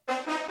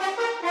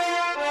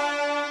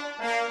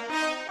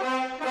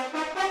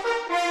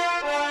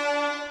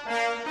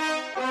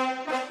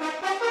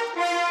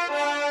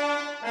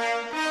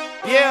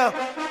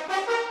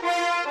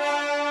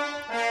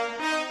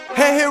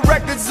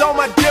This is on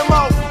my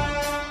demo.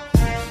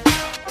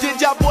 Did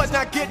y'all boys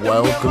not get the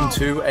Welcome memo?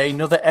 to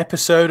another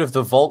episode of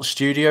the Vault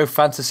Studio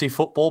Fantasy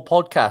Football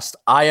Podcast.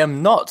 I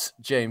am not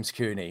James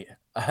Cooney.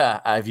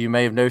 As you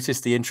may have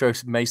noticed, the intro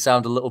may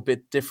sound a little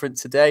bit different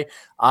today.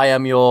 I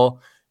am your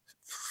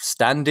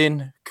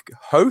stand-in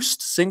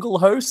host, single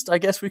host, I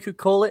guess we could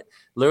call it,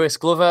 Lewis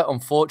Glover.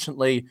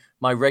 Unfortunately,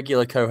 my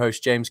regular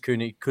co-host, James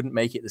Cooney, couldn't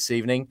make it this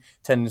evening,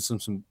 tending to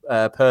some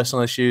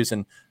personal issues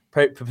and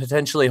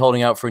potentially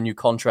holding out for a new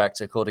contract,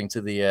 according to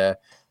the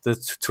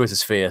Twitter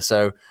sphere.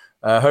 So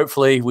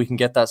hopefully we can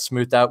get that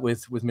smoothed out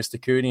with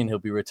Mr. Cooney, and he'll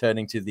be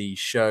returning to the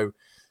show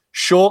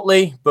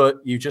shortly. But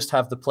you just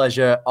have the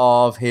pleasure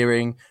of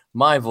hearing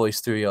my voice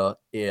through your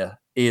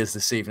ears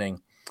this evening.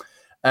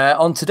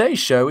 On today's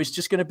show, it's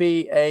just going to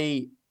be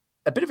a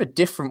bit of a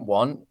different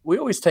one. We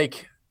always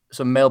take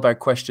some mailbag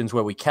questions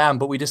where we can,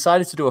 but we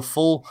decided to do a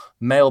full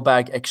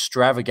mailbag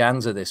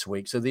extravaganza this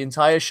week. So the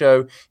entire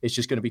show is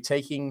just going to be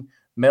taking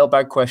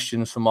mailbag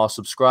questions from our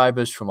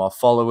subscribers, from our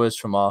followers,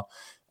 from our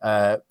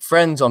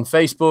friends on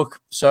Facebook.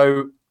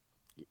 So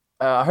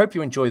I hope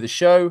you enjoy the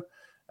show.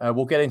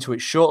 We'll get into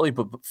it shortly,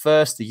 but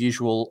first, the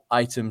usual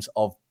items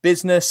of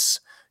business.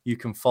 You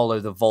can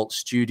follow the Vault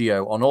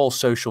Studio on all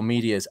social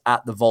medias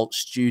at the Vault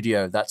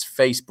Studio. That's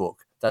Facebook,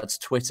 that's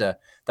Twitter,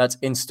 that's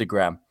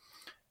Instagram.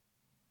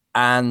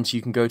 And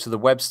you can go to the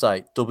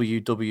website,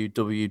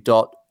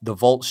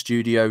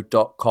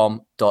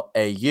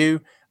 www.thevaultstudio.com.au.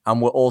 And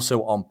we're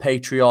also on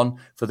Patreon.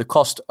 For the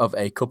cost of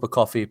a cup of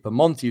coffee per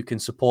month, you can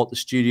support the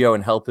studio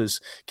and help us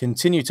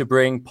continue to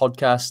bring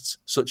podcasts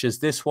such as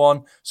this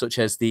one, such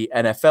as the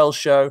NFL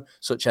show,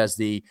 such as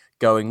the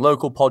Going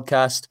Local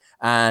podcast,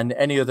 and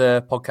any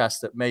other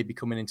podcasts that may be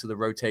coming into the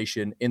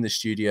rotation in the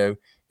studio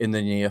in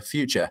the near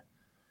future.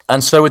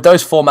 And so with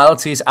those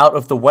formalities out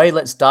of the way,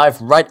 let's dive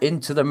right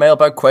into the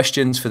mailbag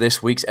questions for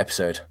this week's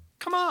episode.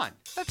 Come on,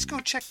 let's go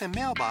check the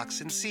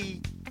mailbox and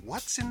see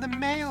what's in the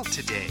mail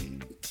today.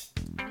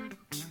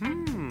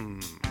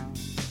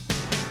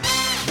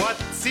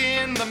 What's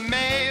in the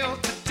mail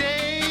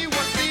today?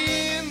 What's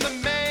in the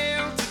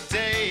mail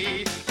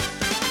today?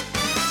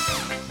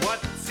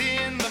 What's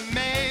in the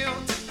mail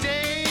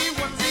today?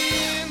 What's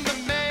in the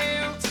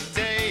mail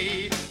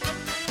today?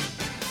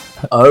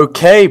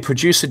 Okay,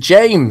 producer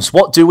James,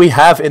 what do we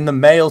have in the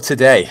mail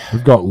today?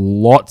 We've got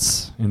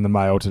lots in the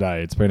mail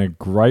today. It's been a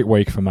great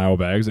week for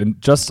mailbags, and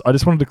I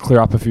just wanted to clear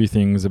up a few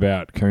things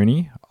about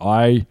Cooney.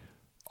 I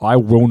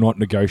will not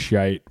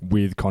negotiate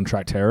with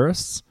contract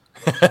terrorists.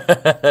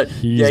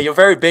 Yeah, you're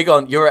very big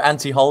on, you're an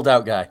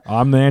anti-holdout guy.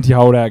 I'm the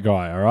anti-holdout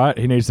guy, all right?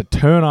 He needs to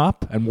turn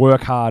up and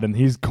work hard, and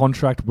his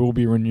contract will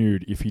be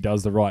renewed if he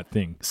does the right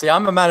thing. See,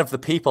 I'm a man of the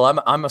people. I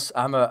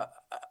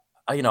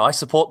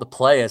support the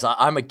players.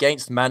 I'm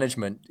against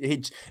management.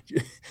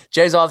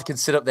 James Arthur can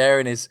sit up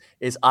there in his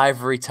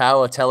ivory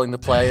tower telling the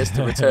players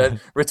to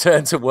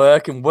return to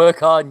work and work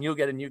hard, and you'll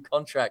get a new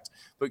contract.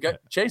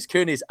 But Chase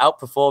Cooney's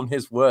outperformed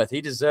his worth.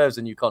 He deserves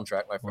a new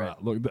contract, my friend.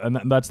 Right, look,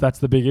 and that's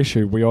the big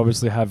issue. We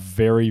obviously have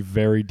very,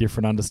 very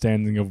different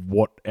understanding of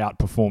what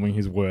outperforming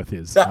his worth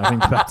is. I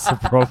think that's the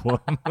problem.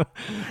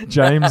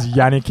 James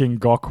Yannick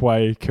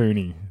Ngokwe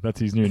Cooney. That's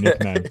his new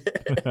nickname.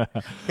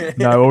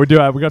 No, we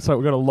got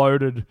a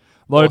loaded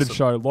awesome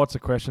show. Lots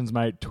of questions,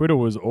 mate. Twitter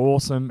was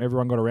awesome.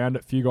 Everyone got around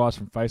it. A few guys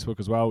from Facebook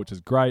as well, which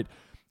is great.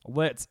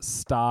 Let's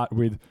start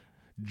with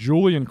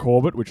Julian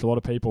Corbett, which a lot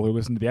of people who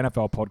listen to the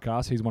NFL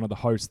podcast, he's one of the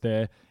hosts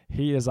there.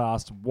 He has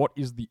asked, what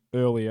is the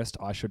earliest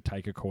I should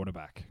take a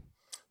quarterback?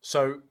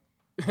 So,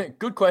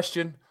 good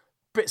question.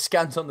 Bit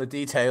scant on the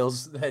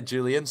details there,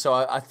 Julian. So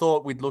I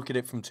thought we'd look at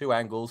it from two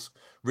angles,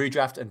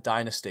 redraft and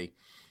dynasty.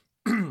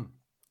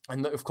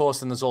 And of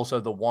course, then there's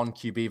also the 1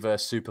 QB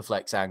versus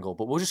Superflex angle,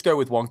 but we'll just go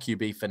with 1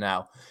 QB for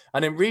now.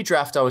 And in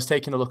redraft, I was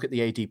taking a look at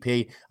the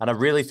ADP, and I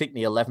really think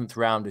the 11th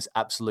round is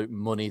absolute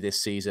money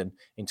this season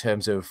in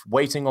terms of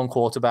waiting on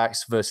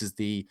quarterbacks versus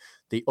the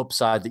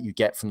upside that you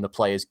get from the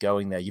players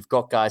going there. You've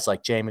got guys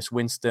like Jameis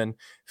Winston,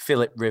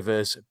 Phillip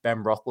Rivers,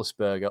 Ben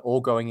Roethlisberger, all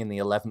going in the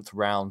 11th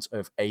round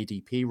of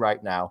ADP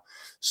right now.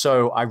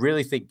 So I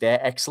really think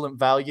they're excellent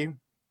value.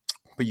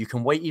 But you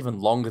can wait even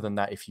longer than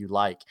that if you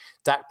like.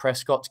 Dak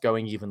Prescott's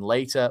going even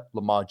later.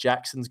 Lamar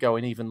Jackson's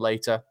going even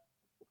later.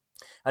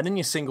 And in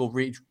your single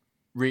QB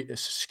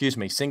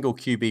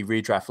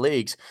redraft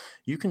leagues,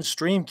 you can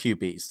stream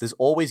QBs. There's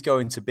always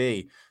going to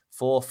be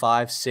 4,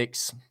 5,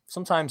 6,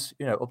 sometimes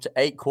up to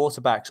 8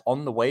 quarterbacks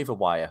on the waiver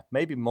wire,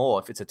 maybe more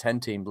if it's a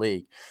 10-team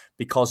league,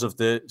 because of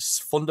the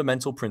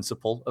fundamental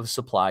principle of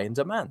supply and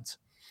demand.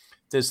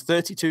 There's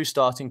 32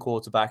 starting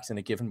quarterbacks in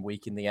a given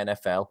week in the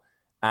NFL.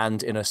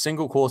 And in a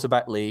single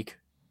quarterback league,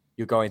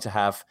 you're going to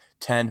have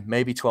 10,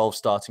 maybe 12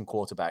 starting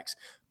quarterbacks.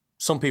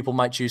 Some people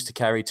might choose to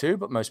carry 2,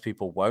 but most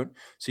people won't.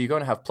 So you're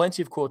going to have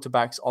plenty of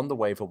quarterbacks on the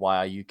waiver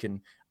wire. You can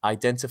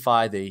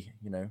identify the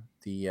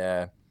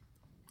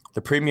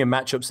premium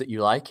matchups that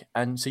you like.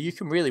 And so you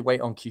can really wait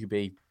on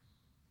QB.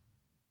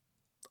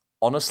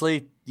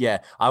 Honestly, yeah,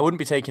 I wouldn't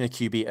be taking a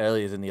QB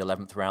earlier than the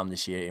 11th round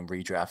this year in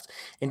redraft.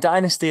 In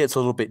Dynasty, it's a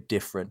little bit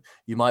different.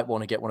 You might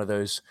want to get one of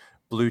those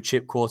blue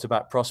chip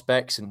quarterback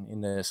prospects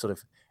in the sort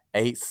of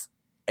eighth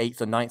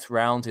or ninth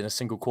round in a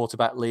single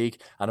quarterback league.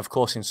 And of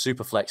course, in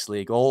Superflex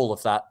league, all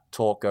of that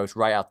talk goes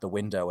right out the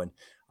window. And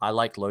I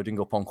like loading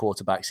up on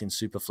quarterbacks in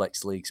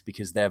Superflex leagues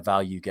because their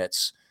value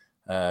gets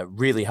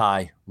really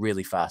high,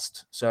 really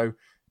fast. So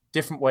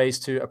different ways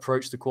to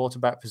approach the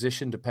quarterback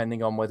position,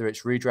 depending on whether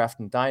it's redraft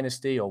and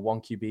dynasty or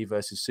 1QB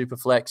versus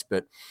Superflex.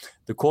 But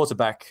the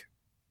quarterback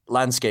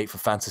landscape for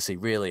fantasy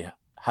really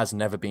has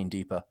never been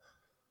deeper.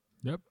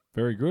 Yep.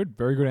 Very good.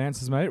 Very good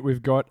answers, mate.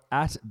 We've got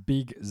at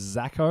Big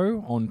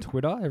Zacco on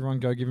Twitter. Everyone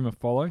go give him a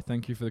follow.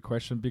 Thank you for the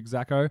question, Big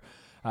Zacco.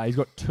 He's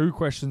got 2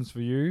 questions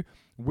for you.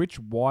 Which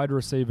wide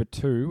receiver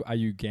 2 are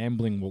you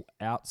gambling will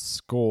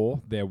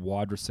outscore their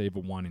wide receiver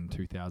 1 in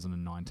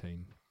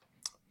 2019?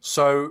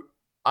 So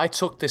I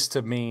took this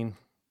to mean,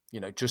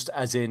 just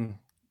as in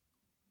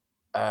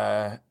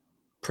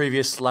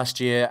previous last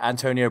year,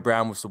 Antonio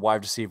Brown was the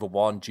wide receiver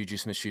 1, Juju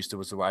Smith-Schuster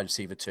was the wide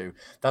receiver 2.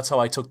 That's how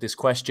I took this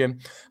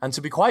question. And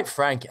to be quite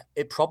frank,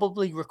 it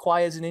probably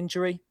requires an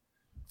injury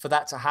for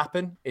that to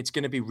happen. It's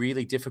going to be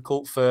really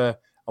difficult for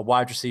a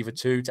wide receiver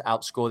 2 to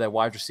outscore their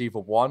wide receiver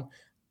 1.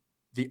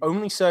 The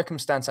only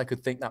circumstance I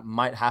could think that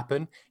might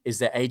happen is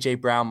that A.J.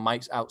 Brown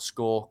might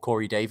outscore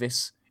Corey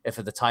Davis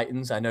for the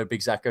Titans. I know Big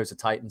Zacco's a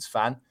Titans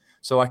fan.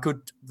 So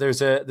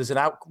there's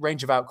an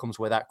range of outcomes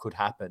where that could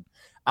happen.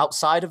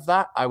 Outside of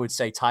that, I would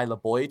say Tyler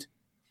Boyd,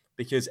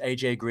 because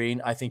AJ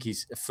Green, I think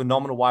he's a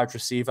phenomenal wide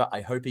receiver.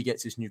 I hope he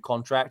gets his new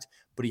contract,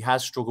 but he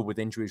has struggled with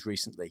injuries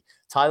recently.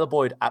 Tyler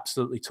Boyd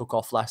absolutely took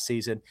off last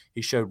season.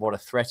 He showed what a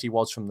threat he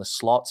was from the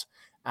slot.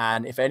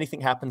 And if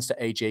anything happens to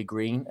AJ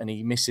Green and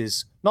he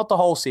misses, not the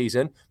whole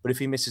season, but if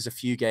he misses a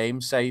few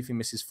games, say if he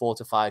misses 4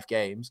 to 5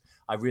 games,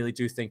 I really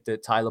do think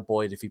that Tyler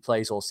Boyd, if he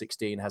plays all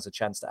 16, has a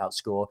chance to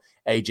outscore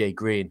AJ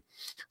Green.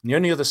 And the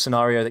only other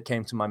scenario that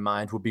came to my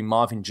mind would be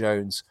Marvin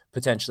Jones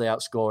potentially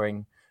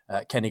outscoring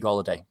Kenny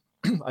Golladay.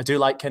 I do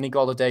like Kenny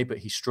Golladay, but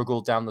he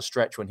struggled down the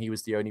stretch when he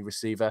was the only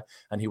receiver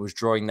and he was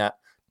drawing that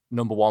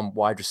number 1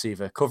 wide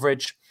receiver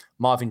coverage.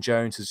 Marvin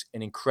Jones is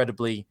an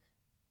incredibly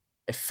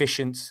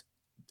efficient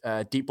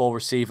deep ball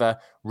receiver,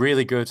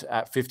 really good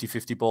at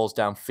 50-50 balls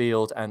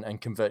downfield and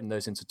converting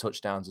those into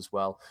touchdowns as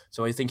well.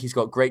 So I think he's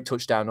got great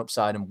touchdown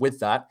upside, and with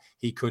that,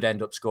 he could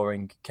end up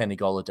scoring Kenny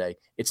Golladay.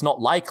 It's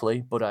not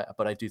likely, but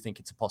I do think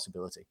it's a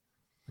possibility.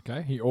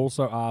 Okay. He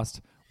also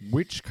asked,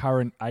 which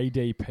current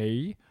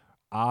ADP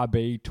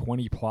RB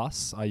 20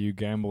 plus are you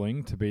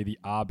gambling to be the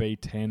RB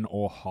 10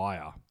 or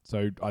higher?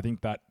 So I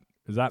think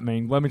does that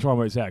mean, let me try and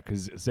work this out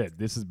because it said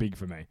this is big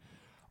for me.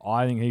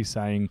 I think he's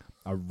saying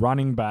a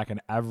running back,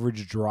 an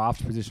average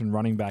draft position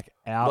running back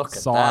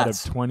outside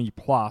of 20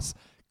 plus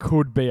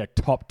could be a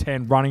top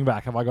 10 running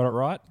back. Have I got it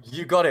right?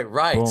 You got it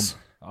right. Boom.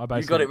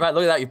 You got it right.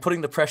 Look at that. You're putting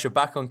the pressure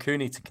back on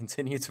Cooney to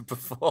continue to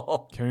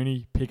perform.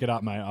 Cooney, pick it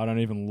up, mate. I don't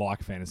even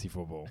like fantasy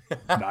football.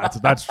 No,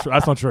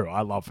 that's not true.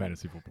 I love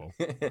fantasy football.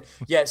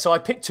 Yeah, so I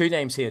picked 2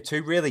 names here.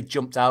 2 really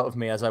jumped out of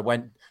me as I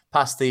went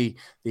past the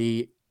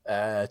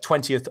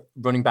 20th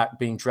running back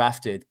being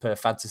drafted per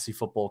fantasy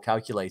football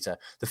calculator.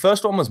 The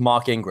first one was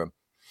Mark Ingram.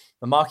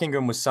 And Mark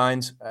Ingram was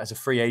signed as a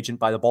free agent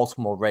by the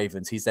Baltimore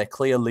Ravens. He's their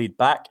clear lead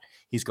back.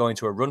 He's going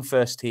to a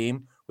run-first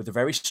team with a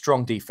very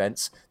strong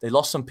defense. They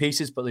lost some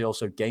pieces, but they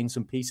also gained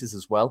some pieces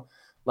as well.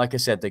 Like I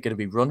said, they're going to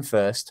be run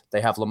first. They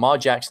have Lamar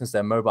Jackson as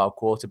their mobile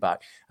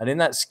quarterback. And in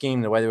that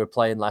scheme, the way they were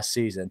playing last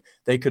season,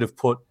 they could have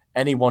put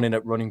anyone in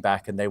at running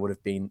back and they would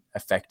have been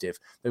effective.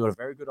 They've got a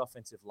very good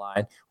offensive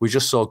line. We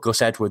just saw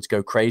Gus Edwards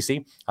go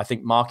crazy. I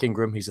think Mark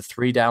Ingram, he's a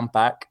 3-down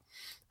back.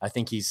 I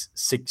think he's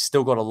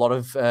still got a lot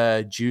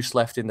of juice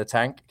left in the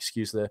tank.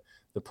 Excuse the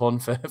pun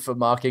for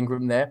Mark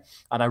Ingram there.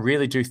 And I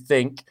really do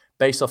think,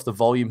 based off the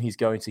volume he's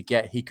going to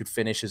get, he could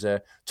finish as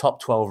a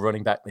top 12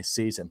 running back this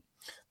season.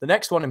 The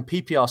next one in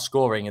PPR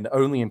scoring, and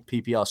only in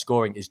PPR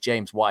scoring, is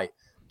James White.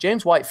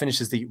 James White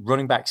finishes the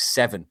running back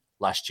 7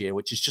 last year,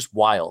 which is just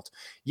wild.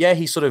 Yeah,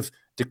 he sort of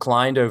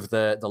declined over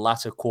the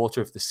latter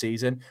quarter of the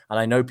season, and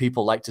I know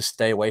people like to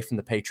stay away from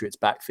the Patriots'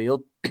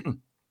 backfield.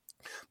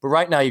 But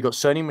right now, you've got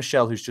Sony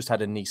Michel, who's just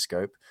had a knee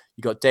scope.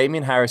 You've got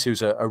Damian Harris,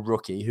 who's a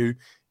rookie, who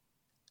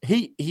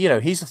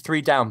he's a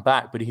 3-down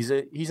back, but he's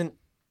an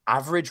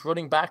average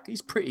running back.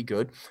 He's pretty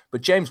good.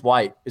 But James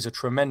White is a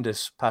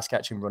tremendous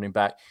pass-catching running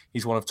back.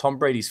 He's one of Tom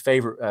Brady's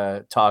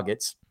favorite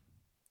targets.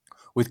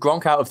 With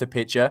Gronk out of the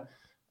picture,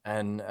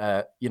 and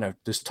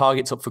there's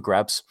targets up for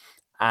grabs.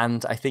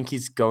 And I think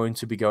he's going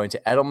to be going to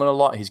Edelman a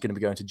lot. He's going to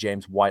be going to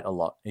James White a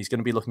lot. He's going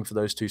to be looking for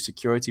those 2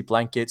 security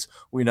blankets.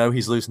 We know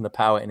he's losing the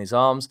power in his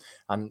arms.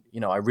 And,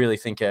 I really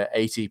think a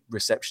 80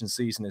 reception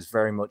season is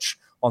very much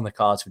on the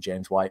cards for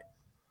James White.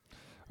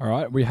 All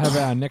right. We have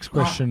our next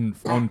question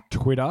on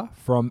Twitter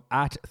from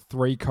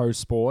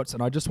 @3cosports.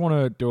 And I just want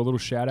to do a little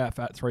shout out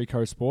for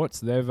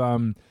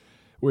 @3cosports.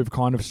 We've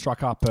kind of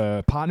struck up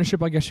a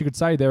partnership, I guess you could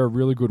say. They're a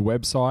really good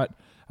website.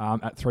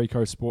 At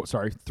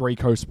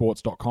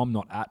 3cosports.com,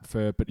 not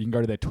but you can go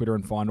to their Twitter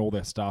and find all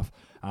their stuff.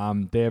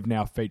 They have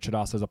now featured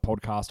us as a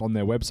podcast on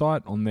their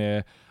website, on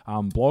their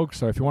blog.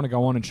 So if you want to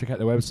go on and check out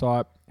their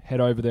website,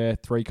 head over there,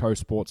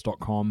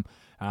 3cosports.com.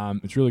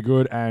 It's really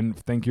good, and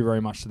thank you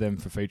very much to them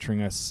for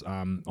featuring us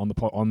on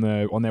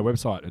their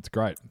website. It's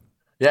great.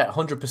 Yeah,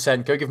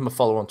 100%. Go give them a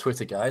follow on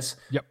Twitter, guys.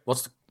 Yep.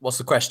 What's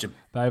the question?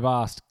 They've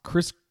asked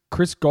Chris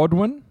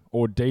Godwin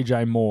or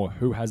DJ Moore,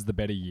 who has the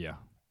better year?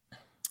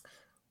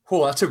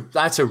 Oh,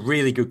 that's a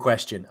really good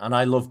question, and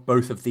I love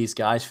both of these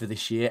guys for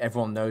this year.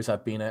 Everyone knows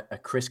I've been a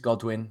Chris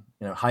Godwin,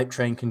 hype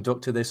train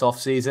conductor this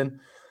offseason.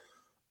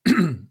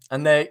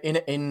 And they're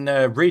in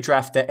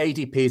redraft, their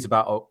ADP is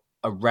about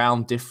a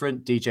round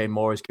different. DJ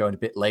Moore is going a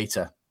bit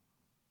later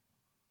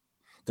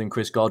than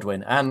Chris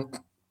Godwin, and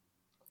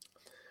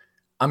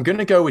I'm going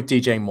to go with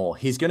DJ Moore.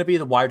 He's going to be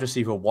the wide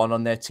receiver 1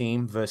 on their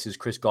team versus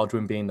Chris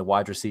Godwin being the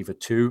wide receiver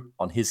 2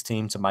 on his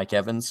team to Mike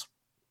Evans.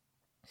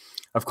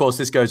 Of course,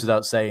 this goes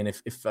without saying.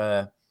 If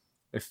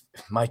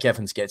Mike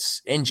Evans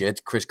gets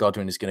injured, Chris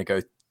Godwin is going to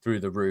go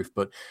through the roof.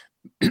 But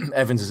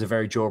Evans is a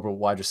very durable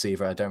wide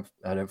receiver. I don't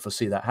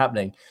foresee that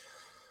happening.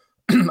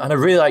 And I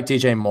really like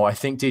DJ Moore. I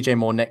think DJ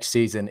Moore next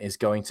season is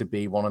going to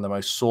be one of the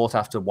most sought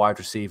after wide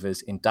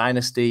receivers in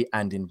Dynasty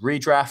and in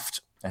redraft.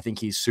 I think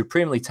he's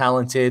supremely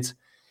talented.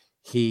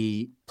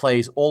 He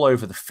plays all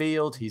over the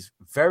field. He's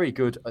very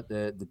good at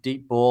the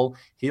deep ball.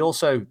 He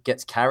also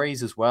gets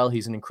carries as well.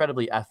 He's an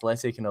incredibly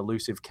athletic and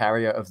elusive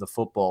carrier of the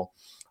football.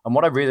 And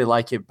what I really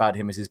like about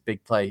him is his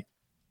big play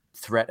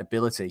threat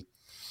ability.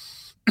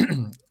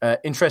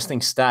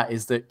 Interesting stat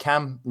is that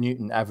Cam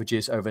Newton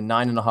averages over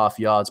 9.5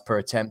 yards per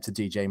attempt to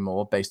DJ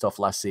Moore based off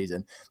last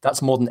season.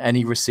 That's more than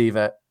any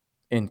receiver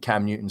in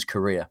Cam Newton's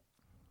career.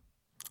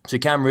 So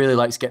Cam really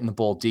likes getting the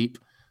ball deep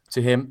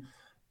to him.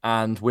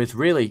 And with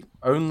really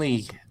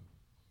only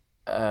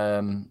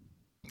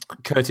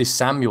Curtis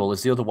Samuel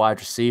as the other wide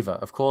receiver,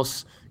 of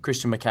course,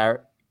 Christian McCaffrey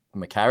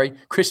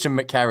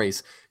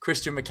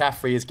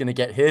is going to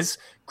get his.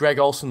 Greg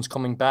Olson's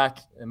coming back,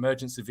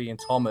 emergence of Ian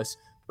Thomas.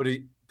 But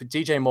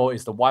DJ Moore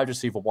is the wide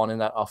receiver 1 in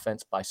that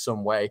offense by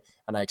some way,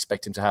 and I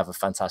expect him to have a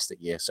fantastic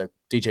year. So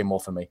DJ Moore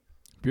for me.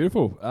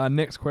 Beautiful.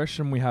 Next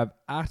question we have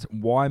at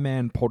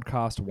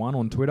YManPodcast1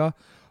 on Twitter.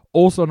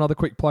 Also, another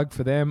quick plug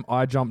for them.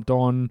 I jumped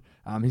on.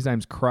 His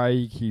name's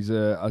Craig. He's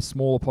a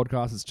smaller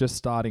podcast that's just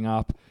starting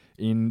up.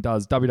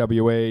 Does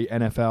WWE,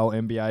 NFL,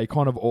 NBA,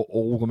 kind of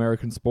all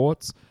American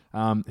sports.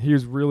 He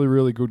was really,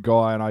 really good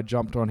guy, and I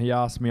jumped on. He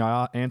asked me.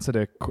 I answered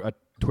a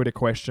Twitter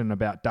question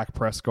about Dak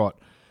Prescott,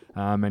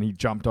 and he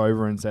jumped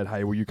over and said,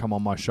 "Hey, will you come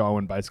on my show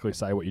and basically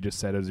say what you just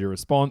said as your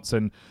response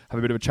and have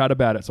a bit of a chat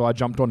about it?" So I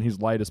jumped on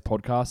his latest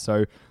podcast.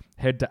 So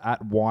head to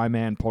at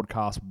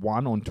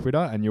YManPodcast1 on Twitter,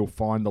 and you'll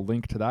find the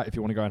link to that if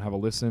you want to go and have a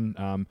listen.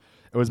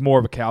 It was more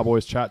of a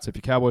Cowboys chat, so if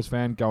you're a Cowboys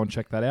fan, go and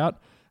check that out.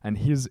 And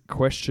his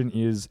question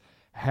is,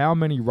 how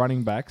many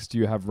running backs do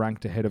you have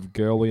ranked ahead of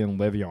Gurley and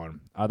Le'Veon?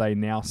 Are they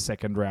now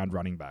second-round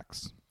running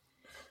backs?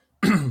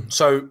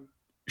 So,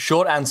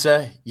 short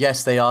answer,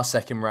 yes, they are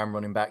second-round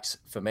running backs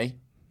for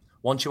me.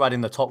 Once you add in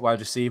the top wide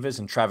receivers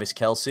and Travis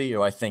Kelce,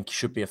 who I think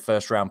should be a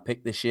first-round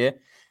pick this year,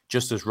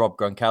 just as Rob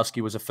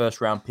Gronkowski was a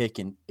first-round pick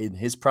in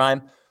his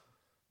prime,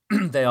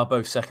 they are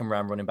both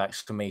second-round running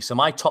backs for me. So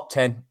my top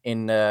 10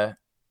 in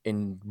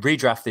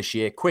redraft this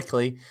year,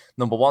 quickly,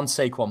 number 1,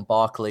 Saquon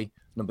Barkley,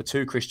 number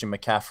 2, Christian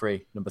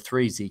McCaffrey, number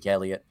 3, Zeke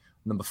Elliott,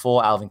 number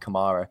 4, Alvin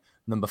Kamara,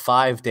 number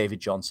 5,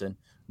 David Johnson,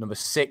 number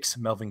 6,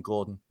 Melvin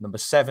Gordon, number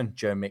 7,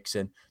 Joe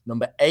Mixon,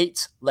 number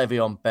 8,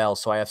 Le'Veon Bell.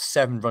 So I have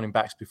 7 running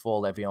backs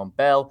before Le'Veon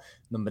Bell,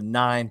 number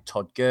 9,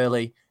 Todd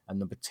Gurley, and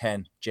number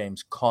 10,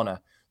 James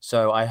Conner.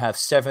 So I have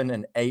 7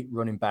 and 8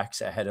 running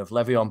backs ahead of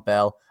Le'Veon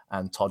Bell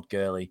and Todd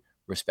Gurley,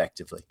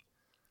 respectively.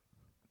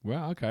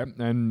 Wow, okay.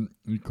 And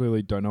you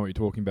clearly don't know what you're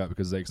talking about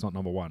because Zeke's not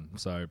number 1.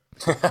 So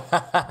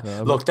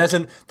look,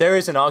 there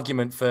is an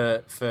argument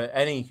for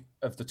any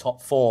of the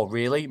top 4,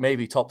 really,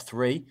 maybe top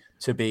 3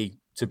 to be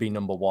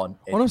number 1.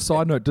 On a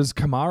side note, does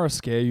Kamara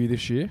scare you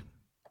this year?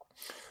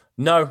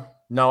 No,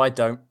 I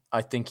don't.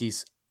 I think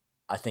he's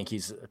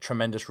a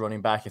tremendous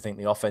running back. I think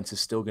the offense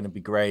is still going to be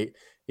great.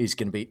 He's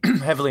going to be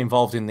heavily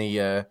involved in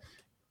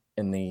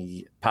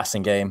the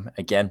passing game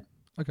again.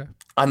 Okay.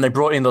 And they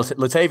brought in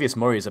Latavius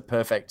Murray as a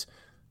perfect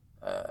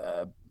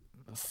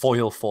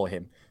foil for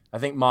him. I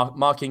think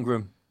Mark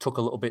Ingram took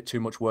a little bit too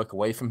much work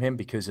away from him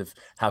because of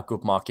how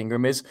good Mark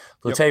Ingram is.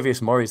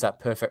 Latavius Murray is that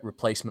perfect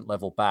replacement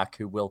level back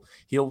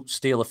he'll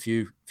steal a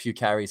few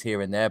carries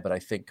here and there, but I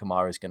think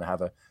Kamara is going to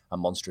have a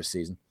monstrous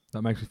season.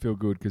 That makes me feel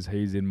good because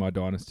he's in my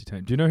dynasty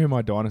team. Do you know who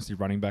my dynasty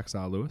running backs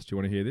are, Lewis? Do you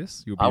want to hear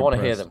this? I want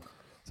to hear them.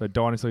 So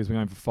dynasty has been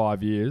going for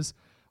 5 years.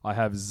 I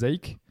have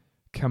Zeke,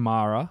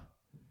 Kamara,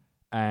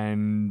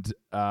 and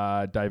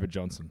David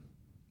Johnson.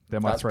 They're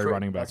my 3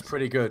 running backs. That's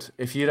pretty good.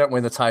 If you don't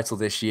win the title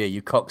this year,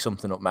 you cock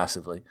something up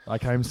massively. I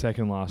came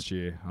second last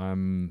year.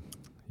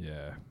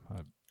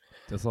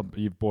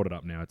 You've brought it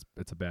up now.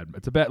 It's a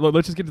bad. Look,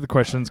 let's just get to the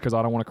questions because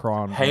I don't want to cry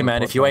on. Hey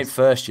man, if you ain't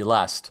first, you're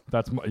last.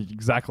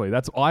 Exactly.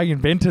 I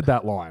invented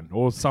that line,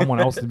 or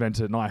someone else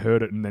invented it, and I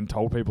heard it and then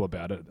told people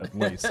about it at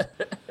least.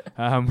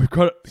 We've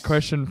got a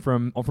question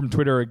from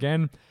Twitter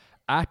again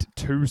at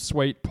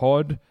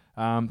 2SweetPod.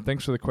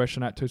 Thanks for the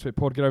question at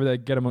 2SweetPod. Get over there,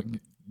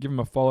 Give him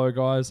a follow,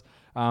 guys.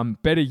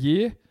 Better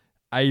year,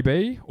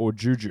 AB or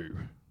Juju?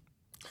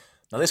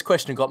 Now, this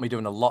question got me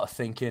doing a lot of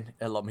thinking.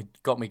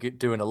 Got me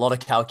doing a lot of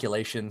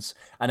calculations,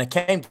 and it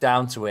came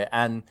down to it.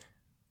 And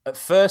at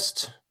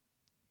first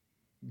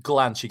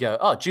glance, you go,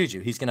 "Oh,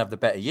 Juju, he's going to have the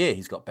better year.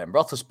 He's got Ben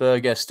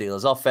Roethlisberger,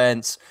 Steelers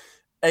offense.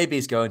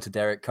 AB's going to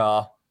Derek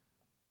Carr,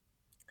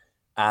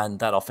 and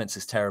that offense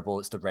is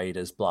terrible. It's the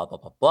Raiders. Blah blah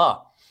blah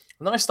blah."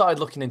 And then I started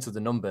looking into the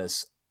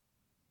numbers,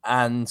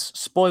 and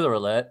spoiler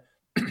alert,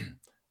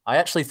 I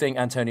actually think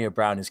Antonio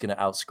Brown is going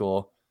to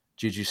outscore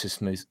Juju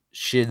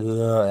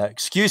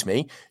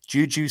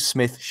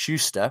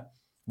Smith-Schuster,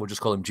 we'll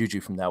just call him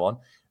Juju from now on,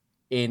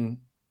 in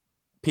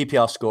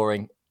PPR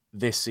scoring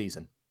this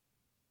season.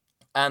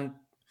 And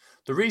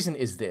the reason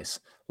is this.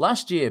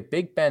 Last year,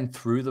 Big Ben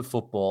threw the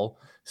football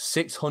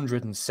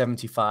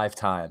 675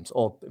 times,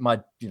 or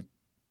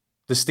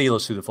the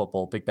Steelers threw the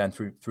football. Big Ben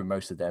threw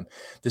most of them.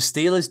 The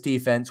Steelers'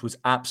 defense was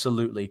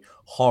absolutely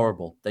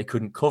horrible. They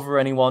couldn't cover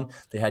anyone.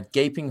 They had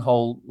gaping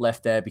hole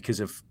left there because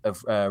of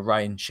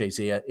Ryan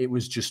Shazier. It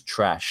was just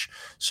trash.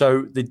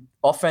 So the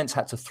offense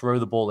had to throw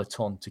the ball a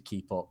ton to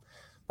keep up.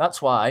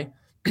 That's why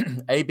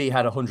AB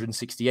had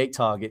 168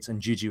 targets and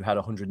Juju had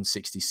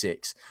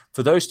 166.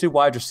 For those two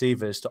wide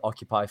receivers to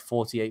occupy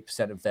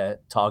 48% of their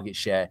target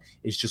share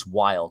is just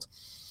wild.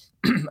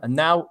 And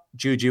now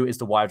Juju is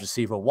the wide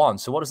receiver 1.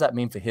 So what does that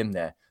mean for him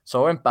there?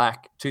 So I went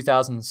back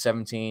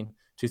 2017,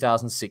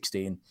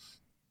 2016,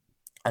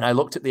 and I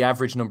looked at the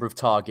average number of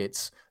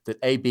targets that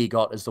AB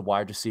got as the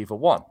wide receiver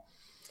 1.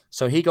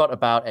 So he got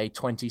about a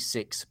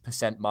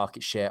 26%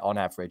 market share on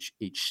average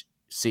each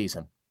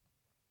season.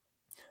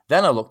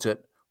 Then I looked at,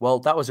 well,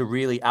 that was a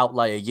really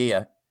outlier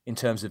year in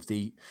terms of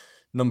the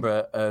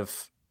number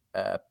of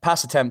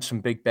pass attempts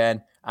from Big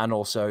Ben and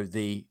also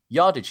the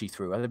yardage he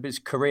threw. It was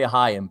career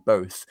high in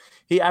both.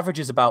 He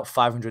averages about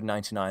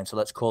 599, so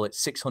let's call it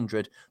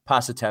 600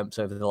 pass attempts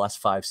over the last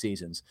 5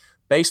 seasons.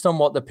 Based on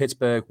what the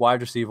Pittsburgh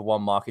wide receiver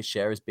 1 market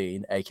share has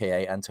been,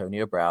 aka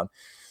Antonio Brown,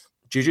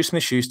 Juju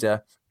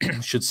Smith-Schuster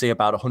should see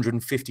about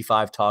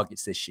 155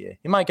 targets this year.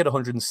 He might get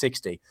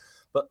 160,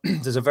 but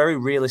there's a very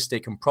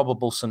realistic and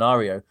probable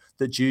scenario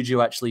that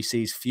Juju actually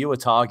sees fewer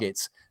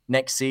targets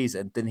next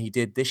season than he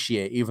did this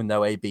year, even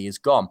though AB is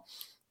gone.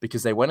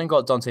 Because they went and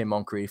got Dante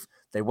Moncrief.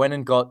 They went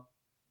and got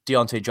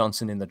Deontay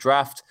Johnson in the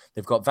draft.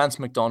 They've got Vance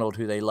McDonald,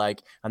 who they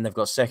like, and they've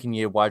got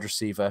second-year wide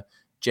receiver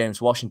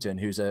James Washington,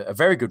 who's a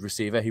very good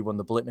receiver. He won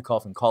the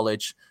Biletnikoff in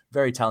college,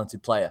 very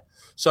talented player.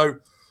 So,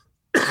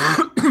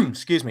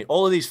 excuse me,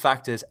 all of these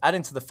factors add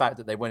into the fact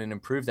that they went and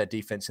improved their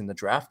defense in the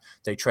draft.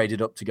 They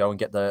traded up to go and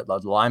get the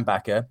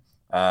linebacker.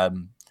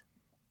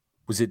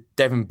 Was it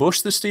Devin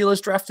Bush the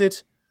Steelers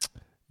drafted?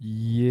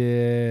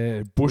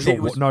 Yeah, Bush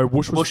was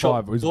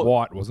 5. It was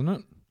White, wasn't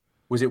it?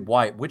 Was it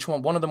White? Which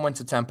one? One of them went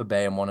to Tampa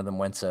Bay and one of them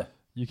went to...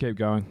 You keep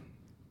going.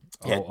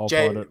 I'll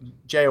Jay, find it.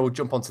 Jay will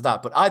jump onto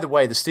that. But either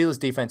way, the Steelers'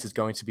 defense is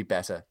going to be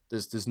better.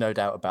 There's no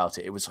doubt about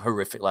it. It was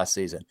horrific last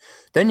season.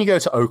 Then you go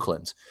to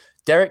Oakland.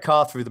 Derek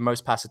Carr threw the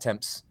most pass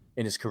attempts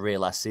in his career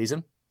last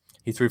season.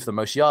 He threw for the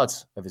most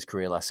yards of his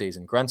career last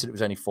season. Granted, it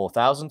was only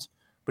 4,000,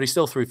 but he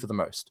still threw for the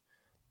most.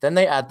 Then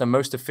they add the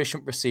most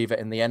efficient receiver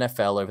in the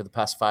NFL over the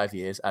past 5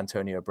 years,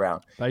 Antonio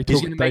Brown. They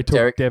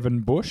took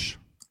Devin Bush.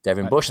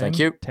 Devin Bush, thank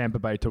you. Tampa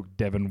Bay took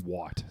Devin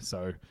White.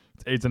 So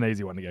it's an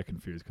easy one to get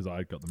confused because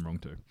I got them wrong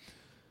too.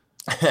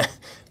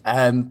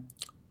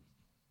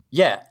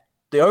 Yeah,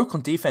 the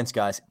Oakland defense,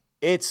 guys,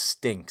 it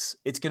stinks.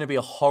 It's going to be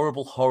a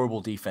horrible,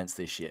 horrible defense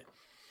this year.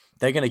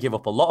 They're going to give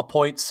up a lot of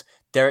points.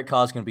 Derek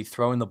Carr's going to be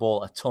throwing the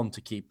ball a ton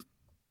to keep,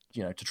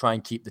 to try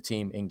and keep the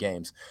team in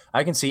games.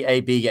 I can see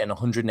AB getting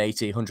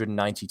 180,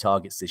 190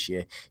 targets this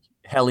year.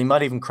 Hell, he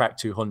might even crack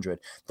 200.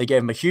 They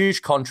gave him a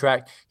huge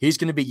contract. He's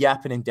going to be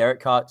yapping in Derek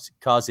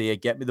Carr's ear,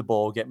 get me the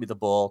ball, get me the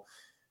ball.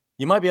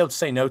 You might be able to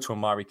say no to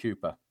Amari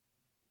Cooper.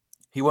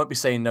 He won't be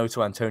saying no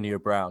to Antonio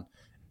Brown.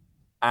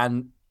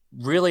 And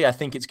really, I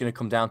think it's going to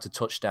come down to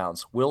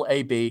touchdowns. Will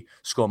AB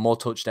score more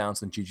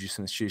touchdowns than Juju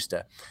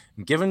Smith-Schuster?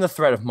 And given the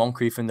threat of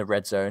Moncrief in the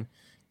red zone,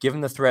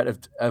 given the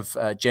threat of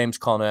James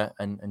Conner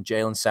and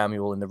Jalen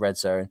Samuel in the red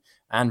zone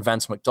and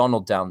Vance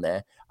McDonald down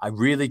there, I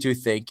really do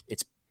think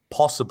it's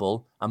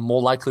possible and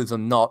more likely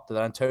than not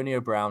that Antonio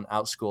Brown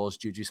outscores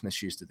Juju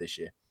Smith-Schuster this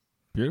year.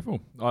 Beautiful.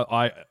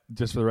 I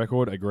just for the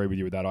record, agree with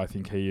you with that. I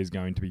think he is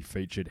going to be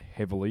featured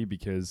heavily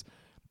because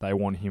they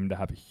want him to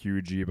have a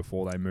huge year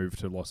before they move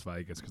to Las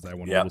Vegas because they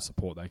want all the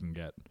support they can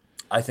get.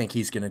 I think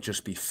he's going to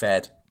just be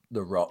fed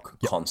the rock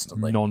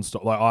constantly.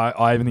 Non-stop.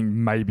 I even think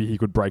maybe he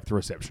could break the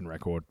reception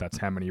record. That's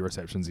how many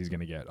receptions he's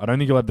going to get. I don't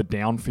think he'll have the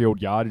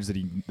downfield yardage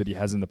that he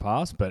has in the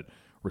past, but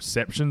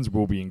receptions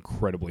will be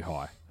incredibly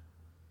high.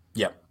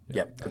 Yep,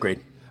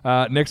 agreed.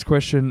 Next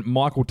question,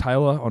 Michael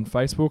Taylor on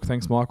Facebook.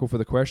 Thanks, Michael, for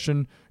the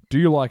question. Do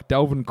you like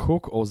Dalvin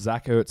Cook or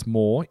Zach Ertz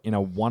more in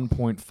a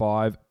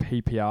 1.5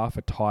 PPR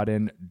for tight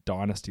end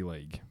dynasty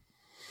league?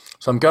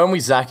 So I'm going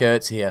with Zach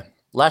Ertz here.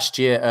 Last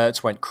year,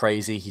 Ertz went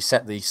crazy. He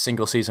set the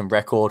single season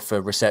record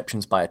for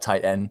receptions by a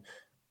tight end.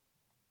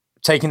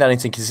 taking that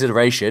into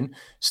consideration,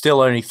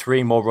 still only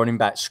 3 more running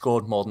backs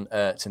scored more than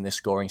Ertz in this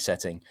scoring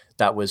setting.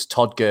 That was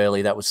Todd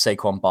Gurley, that was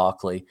Saquon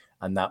Barkley,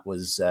 and that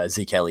was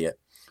Zeke Elliott.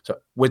 So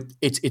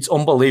it's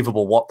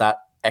unbelievable what that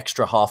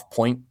extra half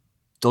point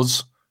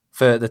does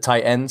for the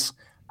tight ends.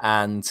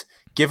 And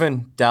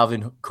given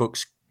Dalvin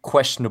Cook's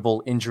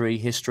questionable injury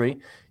history,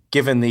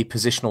 given the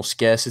positional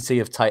scarcity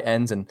of tight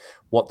ends and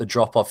what the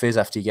drop-off is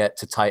after you get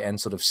to tight end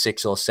sort of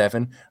 6 or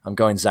 7, I'm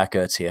going Zach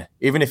Ertz here,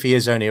 even if he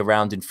is only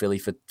around in Philly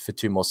for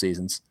 2 more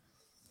seasons.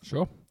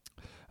 Sure.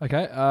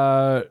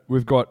 Okay,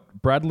 we've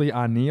got Bradley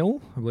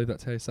Arneal, I believe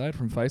that's how you say it,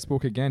 from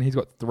Facebook again. He's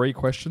got 3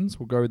 questions.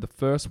 We'll go with the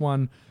first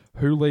one.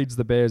 Who leads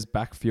the Bears'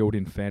 backfield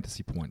in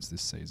fantasy points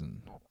this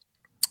season?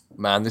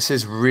 Man, this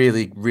is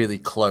really, really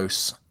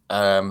close.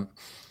 I'm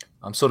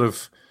sort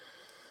of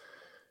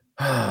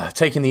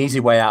taking the easy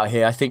way out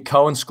here. I think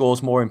Cohen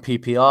scores more in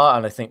PPR,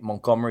 and I think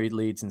Montgomery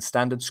leads in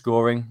standard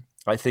scoring.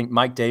 I think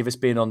Mike Davis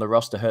being on the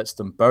roster hurts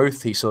them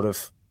both. He's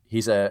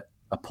a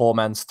poor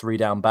man's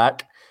 3-down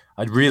back.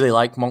 I'd really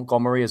like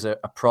Montgomery as a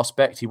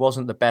prospect. He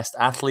wasn't the best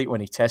athlete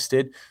when he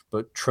tested,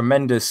 but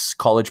tremendous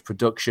college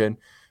production,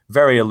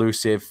 very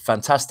elusive,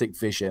 fantastic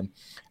vision.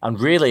 And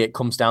really it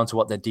comes down to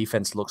what their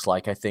defense looks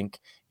like, I think,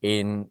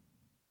 to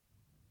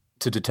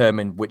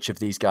determine which of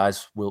these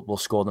guys will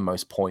score the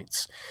most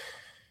points.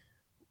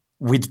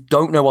 We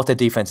don't know what their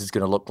defense is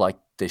going to look like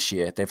this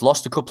year. They've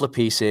lost a couple of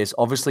pieces.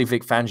 Obviously,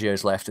 Vic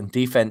Fangio's left, and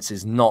defense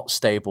is not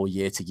stable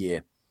year to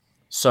year.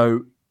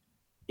 So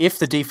if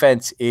the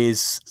defense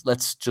is,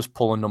 let's just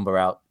pull a number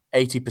out,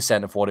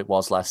 80% of what it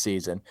was last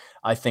season,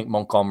 I think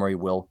Montgomery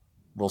will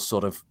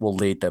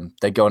lead them.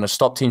 They're going to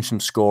stop teams from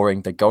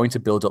scoring. They're going to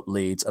build up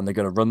leads, and they're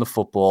going to run the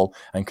football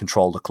and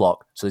control the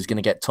clock. So he's going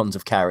to get tons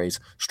of carries.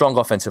 Strong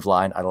offensive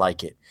line. I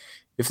like it.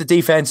 If the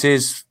defense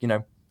is,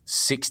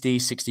 60,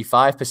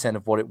 65%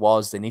 of what it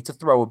was, they need to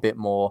throw a bit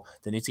more.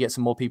 They need to get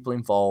some more people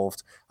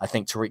involved. I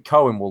think Tariq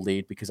Cohen will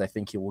lead because I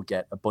think he will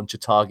get a bunch of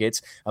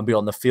targets and be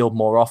on the field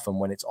more often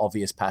when it's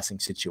obvious passing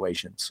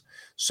situations.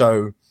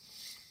 So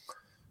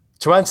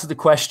to answer the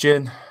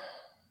question,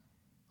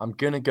 I'm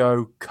going to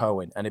go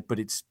Cohen, but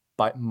it's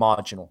by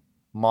marginal,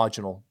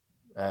 only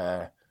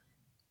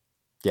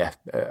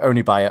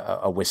by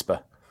a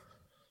whisper.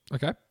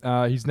 Okay.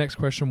 His next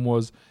question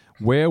was,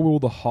 where will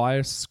the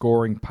highest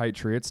scoring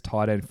Patriots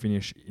tight end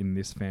finish in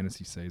this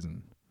fantasy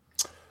season?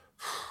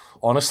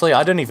 Honestly,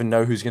 I don't even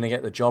know who's going to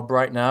get the job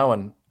right now.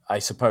 And I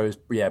suppose,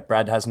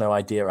 Brad has no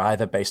idea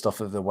either based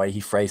off of the way he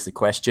phrased the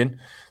question.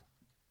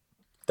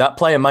 That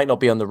player might not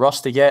be on the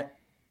roster yet.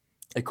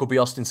 It could be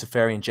Austin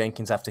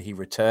Seferian-Jenkins after he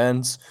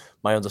returns.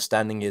 My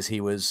understanding is he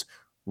was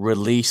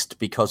released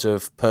because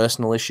of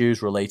personal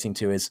issues relating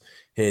to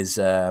his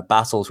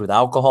battles with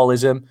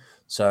alcoholism.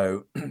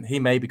 So he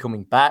may be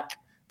coming back.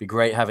 Be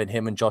great having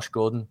him and Josh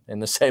Gordon in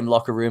the same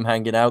locker room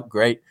hanging out.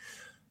 Great.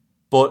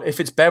 But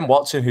if it's Ben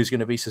Watson who's going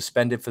to be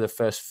suspended for the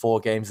first 4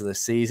 games of the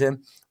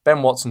season,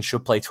 Ben Watson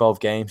should play 12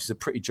 games. He's a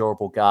pretty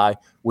durable guy.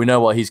 We know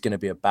what he's going to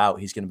be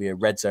about. He's going to be a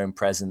red zone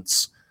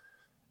presence.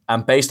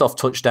 And based off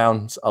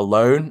touchdowns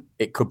alone,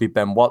 it could be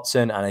Ben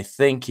Watson. And I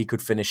think he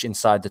could finish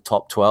inside the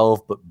top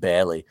 12, but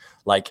barely.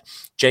 Like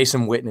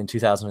Jason Witten in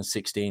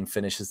 2016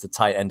 finishes the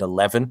tight end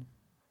 11.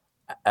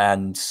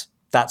 And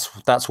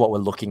that's what we're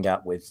looking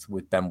at with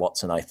Ben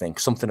Watson, I think.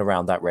 Something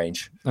around that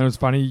range. And it was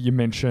funny you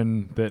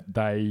mentioned that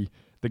the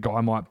guy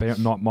might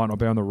not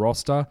be on the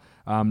roster.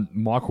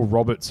 Michael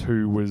Roberts,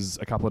 who was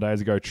a couple of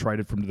days ago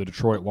traded from the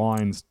Detroit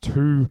Lions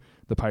to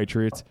the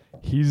Patriots,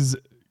 his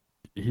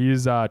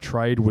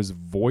trade was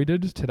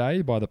voided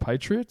today by the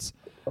Patriots.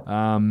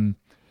 I'm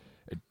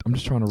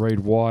just trying to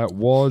read why it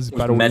was.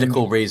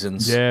 Medical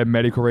reasons. Yeah,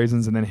 medical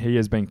reasons. And then he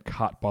has been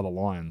cut by the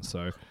Lions.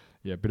 So,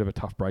 yeah, a bit of a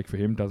tough break for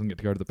him. Doesn't get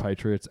to go to the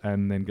Patriots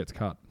and then gets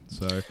cut.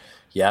 So,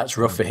 yeah, it's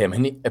rough for him.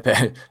 And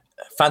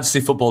fantasy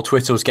football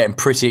Twitter was getting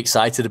pretty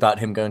excited about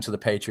him going to the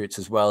Patriots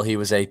as well. He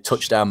was a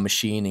touchdown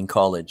machine in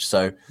college.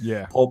 So,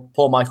 yeah,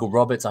 poor Michael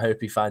Roberts. I hope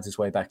he finds his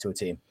way back to a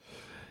team.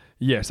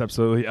 Yes,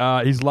 absolutely.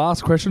 His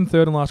last question,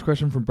 third and last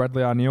question from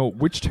Bradley Arneal.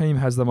 Which team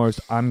has the most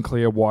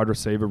unclear wide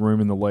receiver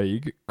room in the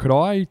league? Could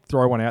I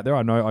throw one out there?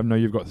 I know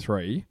you've got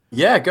 3.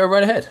 Yeah, go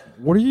right ahead.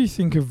 What do you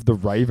think of the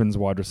Ravens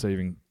wide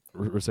receiving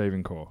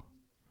core?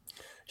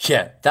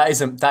 Yeah, that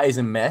is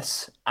a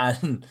mess.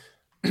 And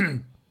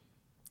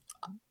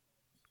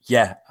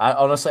yeah,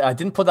 I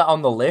didn't put that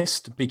on the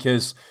list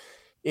because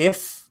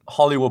if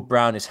Hollywood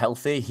Brown is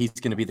healthy, he's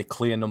going to be the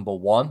clear number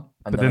 1.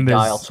 And but then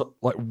there's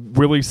like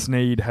Willie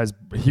Snead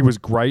he was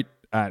great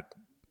at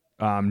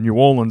New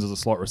Orleans as a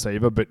slot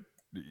receiver, but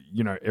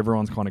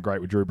everyone's kind of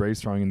great with Drew Brees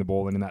throwing in the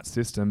ball in that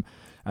system.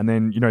 And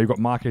then you've got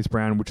Marquise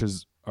Brown, which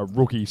is a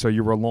rookie, so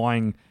you're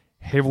relying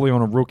heavily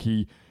on a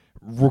rookie.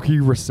 Rookie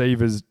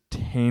receivers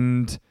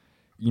tend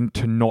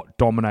to not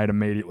dominate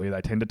immediately. They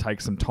tend to take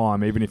some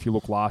time. Even if you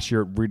look last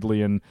year at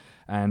Ridley and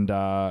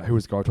who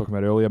was the guy I was talking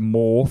about earlier,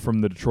 Moore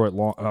from the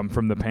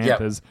from the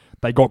Panthers,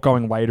 They got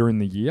going later in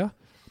the year.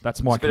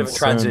 That's my concern. It's a bit of a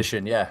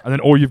transition, yeah. And then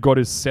all you've got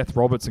is Seth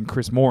Roberts and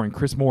Chris Moore. And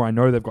Chris Moore, I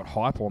know they've got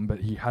hype on, but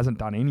he hasn't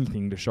done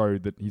anything to show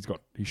that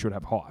he should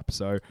have hype.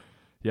 So,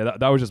 Yeah,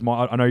 that was just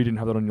I know you didn't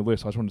have that on your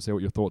list. I just wanted to see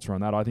what your thoughts were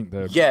on that. I think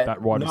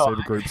that wide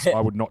receiver groups, I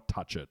would not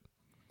touch it.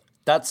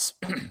 That's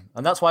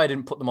why I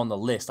didn't put them on the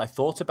list. I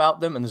thought about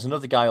them, and there's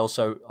another guy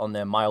also on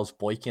there, Miles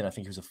Boykin. I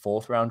think he was a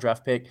 4th round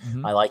draft pick.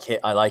 Mm-hmm.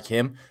 I like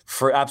him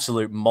for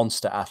absolute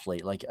monster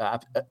athlete, like a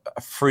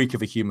freak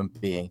of a human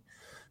being.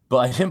 But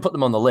I didn't put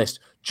them on the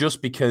list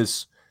just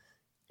because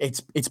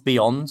it's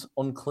beyond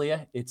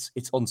unclear. It's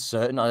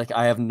uncertain.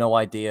 I have no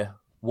idea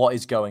what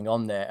is going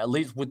on there. At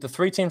least with the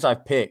 3 teams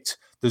I've picked,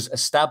 there's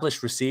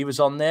established receivers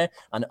on there,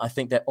 and I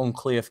think they're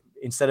unclear.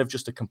 Instead of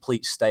just a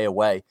complete stay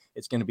away,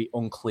 it's going to be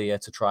unclear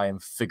to try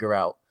and figure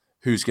out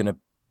who's going to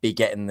be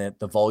getting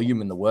the volume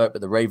and the work.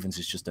 But the Ravens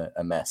is just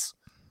a mess.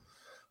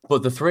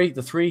 But the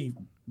three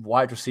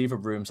wide receiver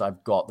rooms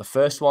I've got, the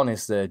first one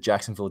is the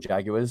Jacksonville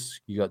Jaguars.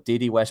 You got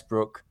D.D.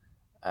 Westbrook,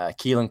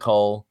 Keelan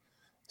Cole,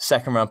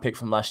 2nd round pick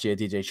from last year,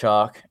 DJ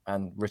Chark,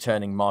 and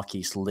returning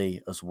Marquise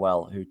Lee as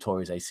well, who tore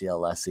his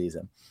ACL last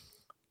season.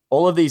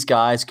 All of these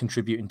guys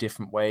contribute in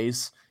different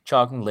ways.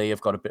 Chark and Lee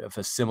have got a bit of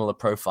a similar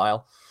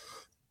profile.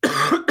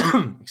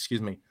 Excuse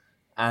me.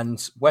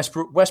 And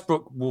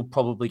Westbrook will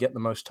probably get the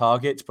most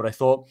targets, but I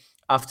thought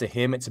after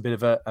him, it's a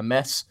bit of a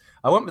mess.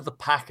 I went with the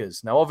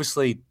Packers. Now,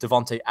 obviously,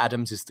 Devontae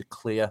Adams is the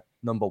clear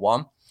number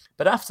 1.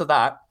 But after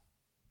that,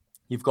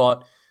 you've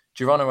got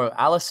Geronimo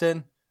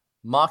Allison,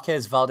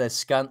 Marquez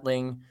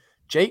Valdez-Scantling,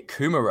 Jake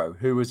Kumaro,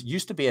 who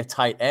used to be a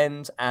tight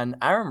end, and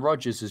Aaron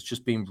Rodgers has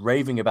just been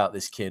raving about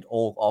this kid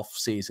all off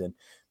season.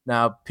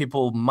 Now,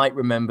 people might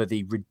remember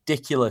the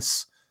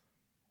ridiculous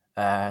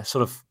sort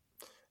of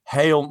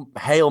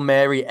Hail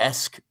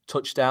Mary-esque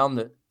touchdown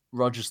that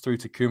Rodgers threw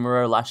to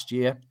Kumaro last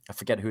year. I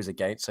forget who it was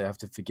against, so you have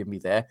to forgive me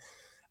there.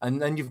 And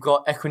then you've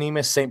got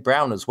Equanimeous St.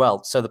 Brown as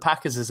well. So the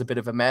Packers is a bit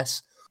of a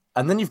mess.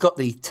 And then you've got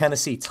the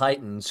Tennessee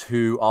Titans,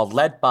 who are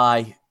led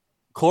by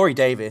Corey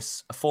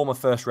Davis, a former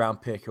 1st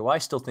round pick, who I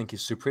still think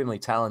is supremely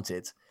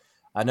talented.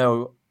 I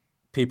know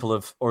people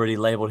have already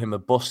labeled him a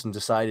bust and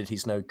decided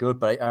he's no good,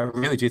 but I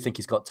really do think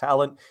he's got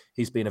talent.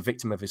 He's been a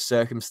victim of his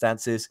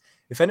circumstances.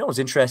 If anyone's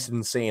interested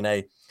in seeing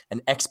an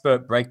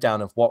expert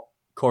breakdown of what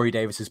Corey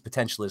Davis's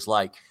potential is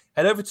like,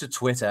 head over to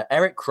Twitter.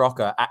 Eric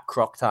Crocker at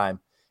CrocTime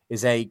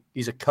he's a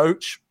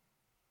coach,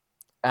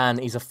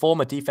 and he's a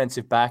former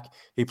defensive back.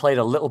 He played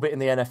a little bit in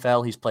the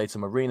NFL. He's played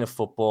some arena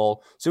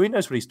football, so he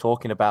knows what he's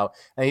talking about.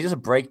 And he does a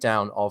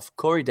breakdown of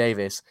Corey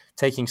Davis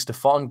taking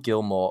Stephon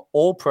Gilmore,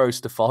 all-pro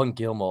Stephon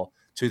Gilmore,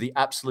 to the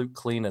absolute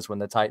cleaners when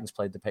the Titans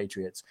played the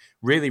Patriots.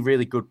 Really,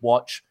 really good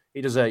watch.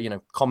 He does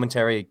a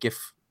commentary, a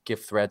GIF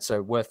thread,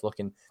 so worth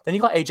looking. Then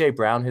you got AJ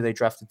Brown, who they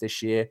drafted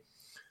this year.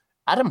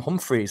 Adam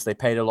Humphries, they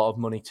paid a lot of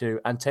money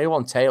to, and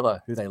Taywan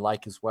Taylor, who they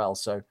like as well.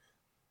 So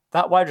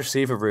that wide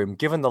receiver room,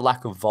 given the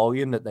lack of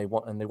volume that they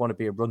want, and they want to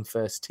be a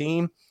run-first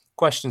team,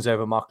 questions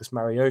over Marcus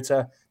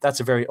Mariota,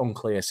 that's a very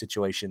unclear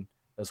situation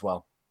as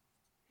well.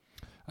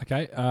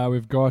 Okay,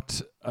 we've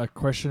got a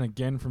question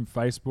again from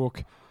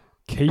Facebook.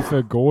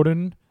 Kiefer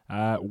Gordon,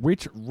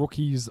 which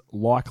rookies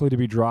likely to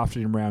be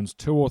drafted in rounds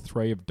 2 or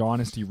 3 of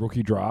Dynasty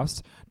rookie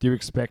drafts do you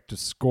expect to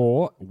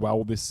score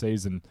well this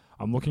season?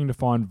 I'm looking to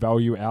find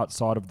value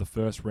outside of the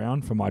 1st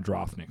round for my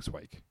draft next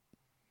week.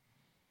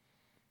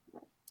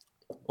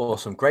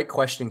 Awesome. Great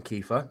question,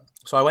 Kiefer.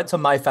 So I went to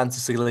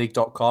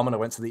myfantasyleague.com and I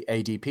went to the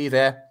ADP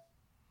there,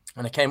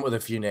 and I came up with a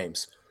few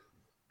names.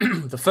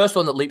 The first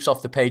one that leaps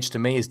off the page to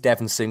me is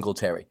Devin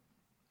Singletary.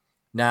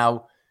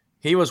 Now,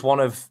 he was one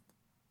of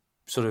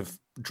sort of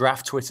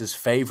draft Twitter's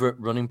favorite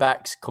running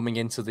backs coming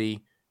into the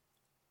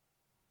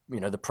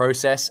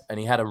process, and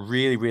he had a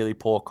really, really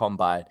poor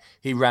combine.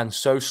 He ran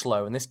so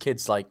slow, and this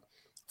kid's like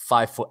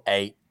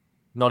 5'8",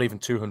 not even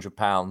 200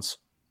 pounds.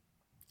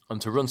 And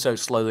to run so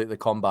slowly at the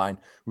combine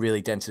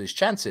really dented his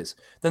chances.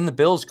 Then the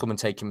Bills come and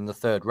take him in the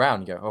 3rd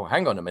round. You go, oh,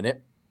 hang on a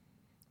minute.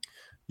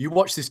 You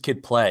watch this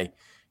kid play.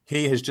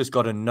 He has just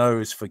got a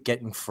nose for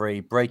getting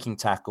free, breaking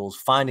tackles,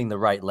 finding the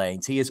right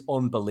lanes. He is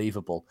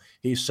unbelievable.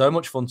 He's so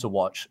much fun to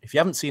watch. If you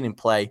haven't seen him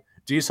play,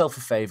 do yourself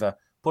a favor,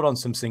 put on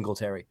some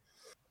Singletary.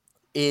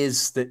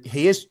 Is that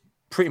he is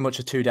pretty much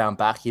a 2-down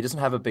back. He doesn't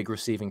have a big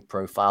receiving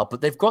profile,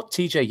 but they've got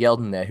TJ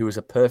Yeldon there, who is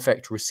a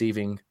perfect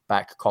receiving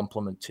back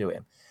complement to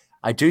him.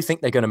 I do think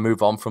they're going to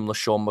move on from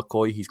LaShawn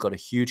McCoy. He's got a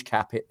huge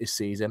cap hit this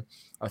season.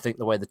 I think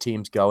the way the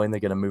team's going,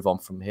 they're going to move on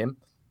from him.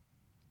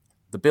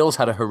 The Bills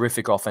had a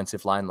horrific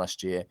offensive line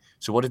last year.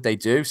 So what did they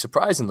do?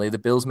 Surprisingly, the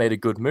Bills made a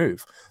good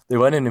move. They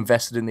went and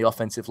invested in the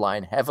offensive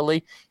line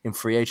heavily in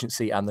free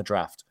agency and the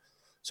draft.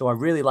 So I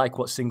really like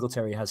what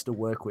Singletary has to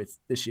work with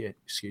this year.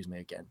 Excuse me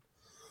again.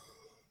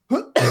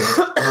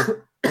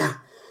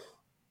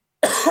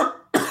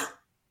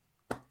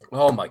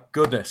 Oh my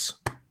goodness.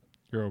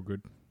 You're all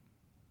good.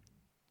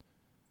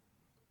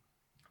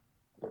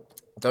 I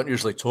don't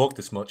usually talk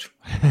this much.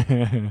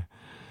 Do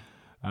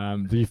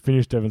you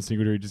finish Devin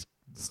Singletary? Just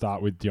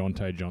start with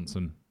Deontay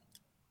Johnson.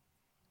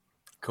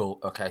 Cool.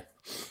 Okay.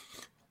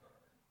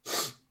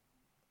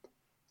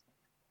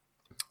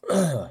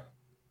 The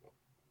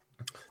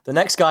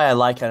next guy I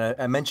like, and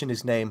I mentioned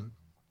his name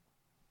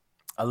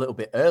a little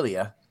bit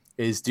earlier,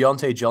 is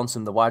Deontay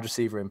Johnson, the wide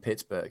receiver in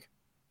Pittsburgh.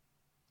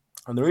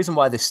 And the reason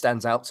why this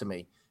stands out to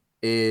me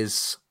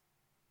is,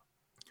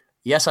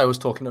 yes, I was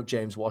talking up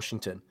James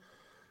Washington,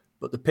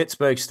 but the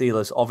Pittsburgh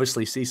Steelers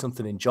obviously see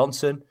something in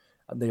Johnson,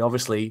 and they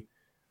obviously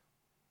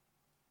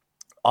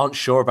aren't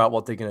sure about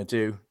what they're going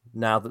to do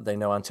now that they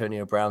know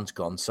Antonio Brown's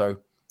gone. So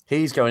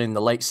he's going in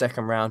the late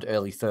second round,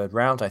 early third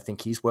round. I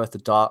think he's worth a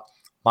dart.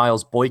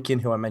 Miles Boykin,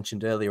 who I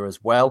mentioned earlier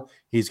as well,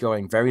 he's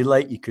going very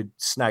late. You could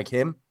snag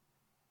him.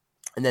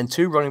 And then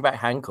 2 running back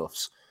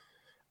handcuffs.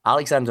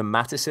 Alexander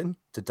Mattison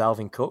to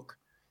Dalvin Cook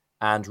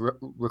and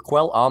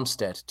Raquel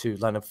Armstead to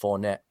Leonard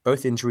Fournette,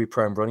 both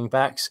injury-prone running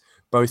backs,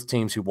 both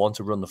teams who want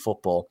to run the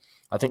football.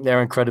 I think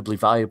they're incredibly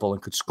valuable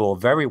and could score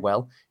very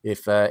well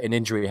if an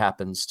injury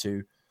happens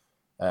to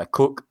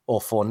Cook or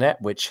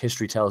Fournette, which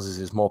history tells us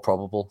is more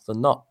probable than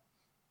not.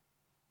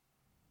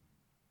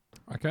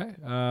 Okay.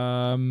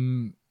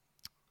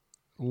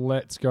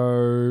 Let's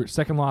go.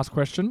 Second last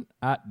question.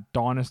 At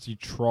Dynasty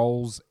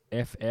Trolls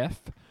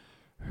FF,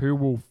 who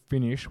will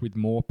finish with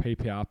more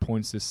PPR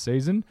points this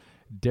season?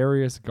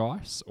 Darius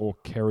Geis or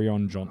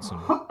Kerryon Johnson?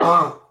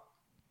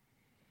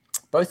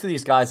 Both of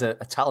these guys are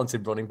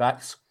talented running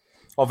backs.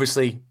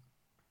 Obviously,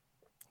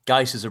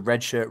 Geis is a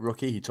redshirt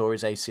rookie. He tore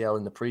his ACL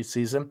in the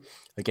preseason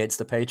against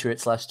the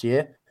Patriots last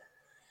year.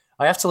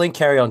 I have to link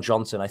Kerryon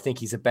Johnson. I think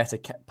he's a better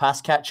pass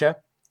catcher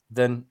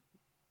than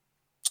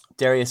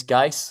Darius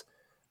Geis.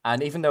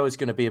 And even though it's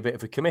going to be a bit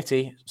of a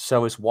committee,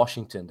 so is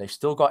Washington. They've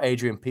still got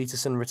Adrian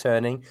Peterson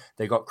returning.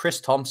 They've got Chris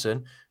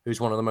Thompson,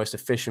 who's one of the most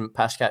efficient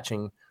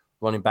pass-catching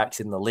running backs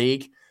in the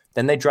league.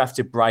 Then they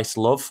drafted Bryce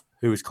Love,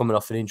 who is coming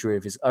off an injury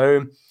of his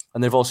own.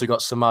 And they've also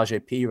got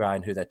Samaje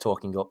Perine, who they're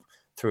talking up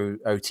through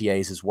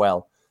OTAs as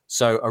well.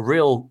 So a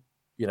real,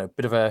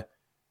 bit of a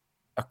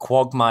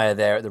quagmire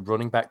there at the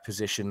running back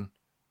position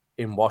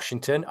in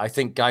Washington. I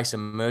think Geis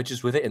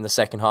emerges with it in the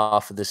second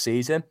half of the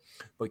season,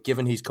 but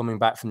given he's coming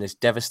back from this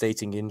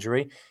devastating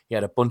injury, he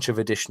had a bunch of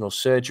additional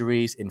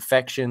surgeries,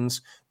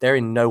 infections. They're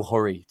in no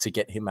hurry to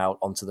get him out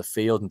onto the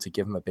field and to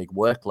give him a big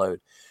workload.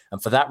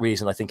 And for that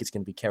reason, I think it's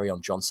going to be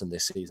Kerryon Johnson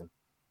this season.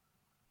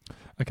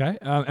 Okay,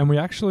 and we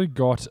actually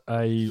got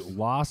a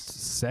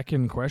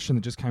last-second question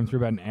that just came through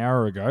about an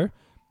hour ago.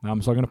 So I'm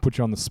going to put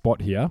you on the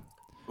spot here.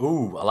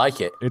 Ooh, I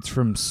like it. It's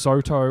from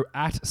Soto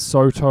at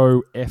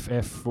Soto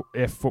FF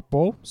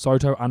Football,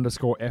 Soto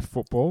 _F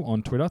Football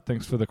on Twitter.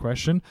 Thanks for the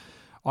question.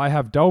 I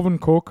have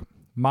Dalvin Cook,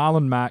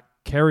 Marlon Mack,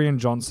 Kerryon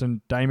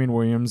Johnson, Damien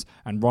Williams,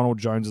 and Ronald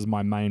Jones as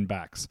my main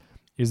backs.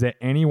 Is there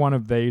any one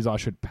of these I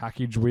should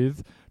package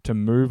with to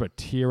move a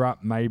tier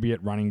up, maybe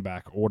at running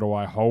back, or do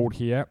I hold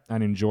here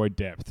and enjoy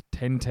depth?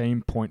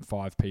 10-team, 0.5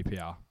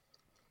 PPR.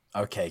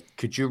 Okay,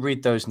 could you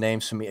read those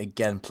names for me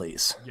again,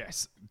 please?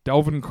 Yes.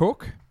 Dalvin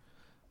Cook,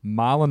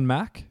 Marlon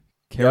Mack,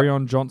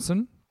 Kerryon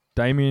Johnson,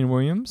 Damien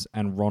Williams,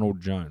 and Ronald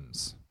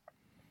Jones.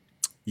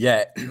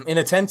 Yeah, in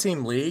a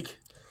 10-team league,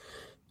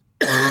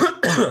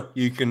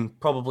 you can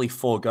probably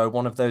forego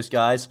one of those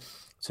guys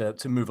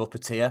to move up a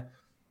tier.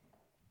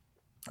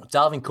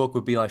 Dalvin Cook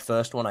would be my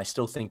first one. I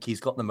still think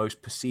he's got the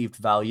most perceived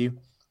value.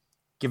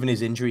 Given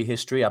his injury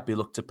history, I'd be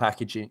looking to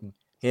packaging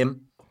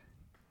him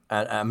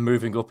and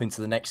moving up into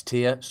the next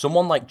tier.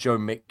 Someone like Joe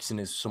Mixon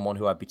is someone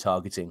who I'd be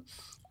targeting.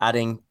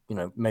 Adding,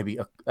 maybe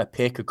a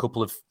pick, a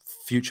couple of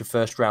future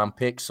first-round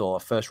picks or a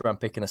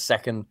first-round pick in a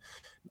second,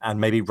 and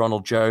maybe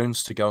Ronald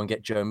Jones to go and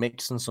get Joe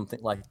Mixon,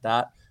 something like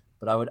that.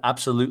 But I would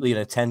absolutely, in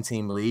a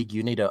 10-team league,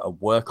 you need a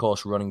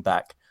workhorse running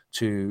back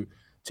to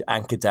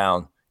anchor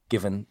down,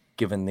 given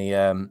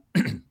the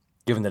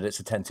given that it's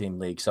a 10-team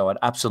league. So I'd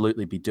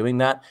absolutely be doing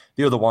that.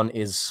 The other one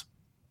is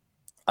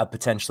I'd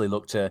potentially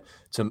look to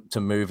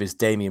move is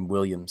Damien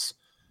Williams.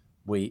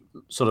 We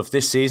sort of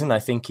this season, I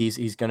think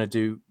he's going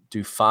to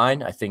do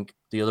fine. I think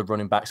the other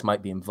running backs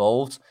might be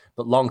involved,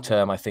 but long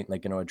term, I think they're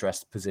going to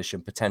address the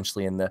position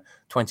potentially in the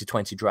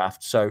 2020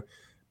 draft. So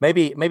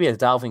maybe a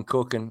Dalvin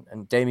Cook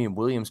and Damien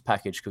Williams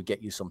package could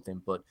get you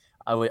something, but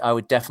I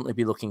would definitely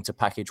be looking to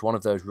package one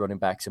of those running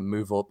backs and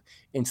move up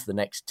into the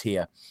next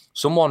tier.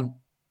 Someone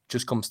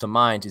just comes to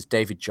mind is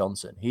David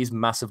Johnson. He's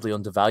massively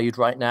undervalued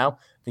right now.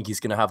 I think he's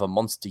going to have a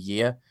monster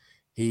year.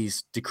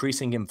 He's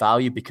decreasing in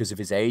value because of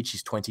his age.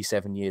 He's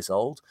 27 years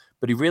old,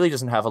 but he really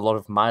doesn't have a lot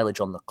of mileage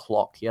on the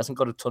clock. He hasn't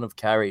got a ton of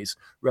carries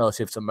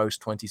relative to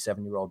most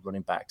 27-year-old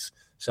running backs.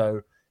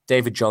 So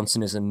David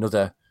Johnson is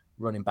another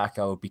running back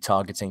I would be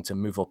targeting to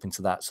move up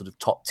into that sort of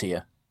top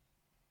tier.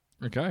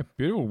 Okay,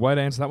 beautiful. Way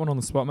to answer that one on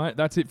the spot, mate.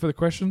 That's it for the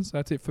questions.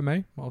 That's it for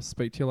me. I'll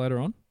speak to you later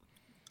on.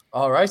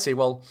 All righty.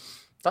 Well,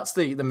 that's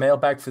the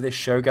mailbag for this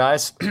show,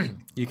 guys.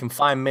 You can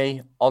find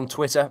me on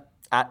Twitter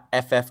at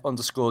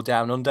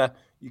FF_Down_Under.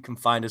 You can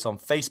find us on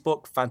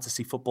Facebook,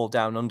 Fantasy Football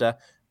Down Under,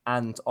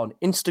 and on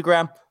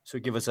Instagram. So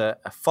give us a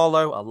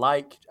follow, a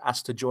like,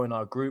 ask to join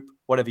our group,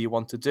 whatever you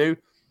want to do.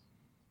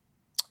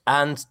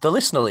 And the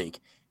Listener League.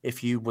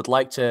 If you would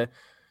like to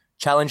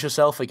challenge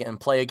yourself again and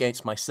play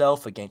against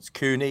myself, against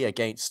Cooney,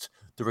 against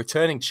the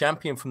returning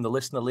champion from the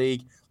Listener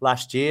League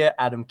last year,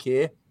 Adam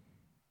Keir,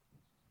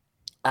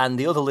 and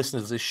the other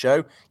listeners of this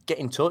show, get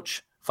in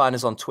touch. find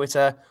us on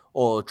Twitter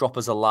or drop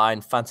us a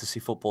line,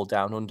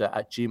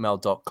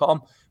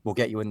 fantasyfootballdownunder@gmail.com. We'll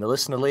get you in the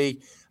Listener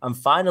League. And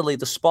finally,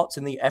 the spots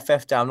in the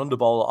FF Down Under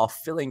Bowl are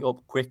filling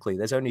up quickly.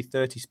 There's only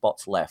 30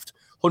 spots left.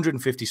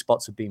 150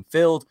 spots have been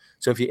filled.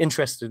 So if you're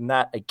interested in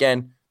that,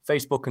 again,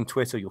 Facebook and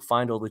Twitter, you'll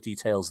find all the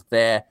details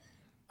there.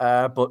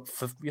 But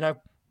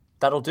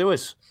that'll do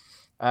us.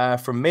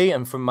 From me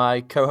and from my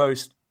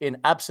co-host in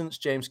absence,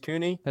 James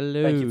Cooney.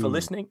 Hello. Thank you for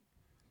listening.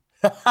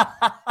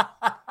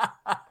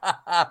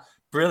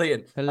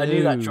 Brilliant. Hello. I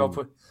knew that drop.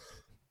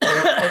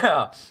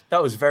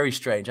 That was very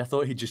strange. I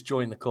thought he'd just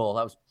joined the call.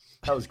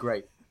 That was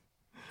great.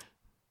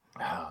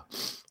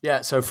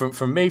 Yeah. So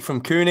from me,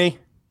 from Cooney.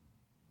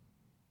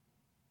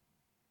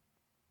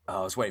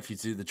 I was waiting for you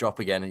to do the drop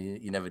again,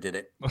 and you never did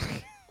it.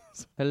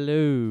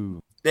 Hello.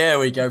 There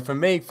we go. From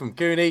me, from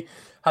Cooney.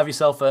 Have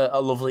yourself a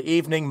lovely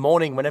evening,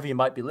 morning, whenever you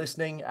might be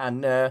listening,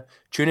 and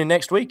tune in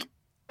next week.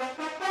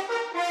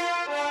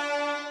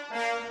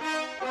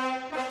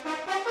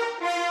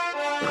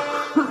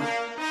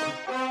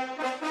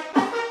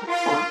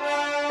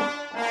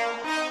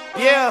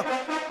 Yeah.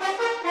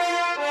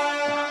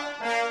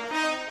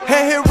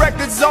 Hey, hit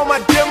records on my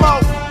demo.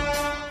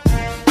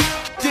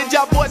 Did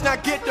y'all boys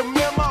not get the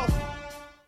memo?